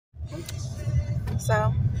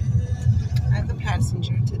So, I'm the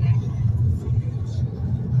passenger today.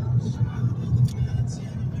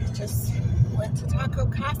 Just went to Taco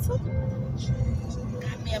Casa.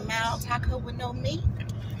 Got me a mild taco with no meat.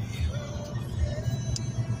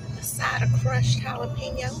 A side of crushed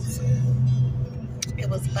jalapenos. It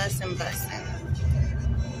was bussin'.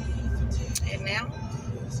 And now,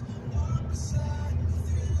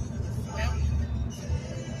 well,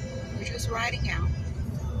 we're just riding out.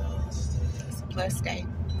 It's a blessed day.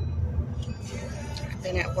 I've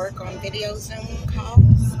been at work on video Zoom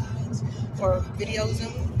calls or video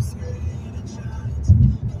Zooms.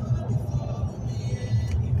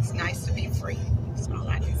 It's nice to be free. That's all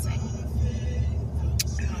I can say.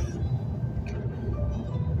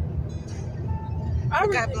 I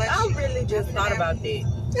really just thought about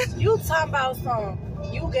that. You talking about something.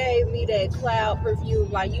 You gave me that cloud perfume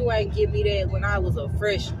like you ain't give me that when I was a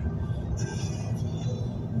freshman.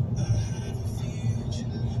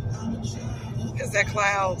 Is that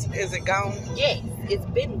clouds? Is it gone? Yes, it's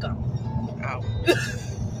been gone. Oh.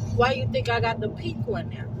 Why you think I got the pink one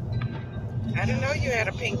now? I didn't know you had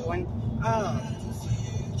a pink one.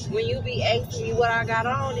 When you be asking me what I got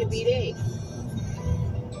on, it be that.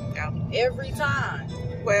 Oh. Every time.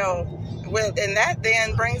 Well, and that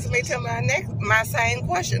then brings me to my same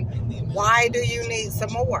question. Why do you need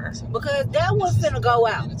some more? Because that one's finna go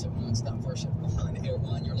out. New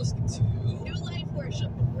life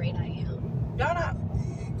worship. Great I am. Don't I?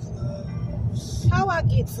 How I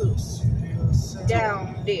get to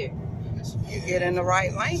down there? You get in the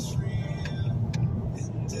right lane.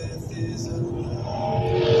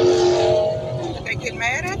 Did they get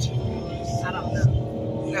mad at you? I don't know.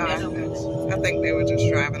 No, I think they were just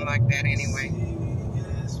driving like that anyway.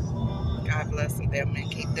 God bless them and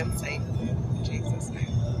keep them safe.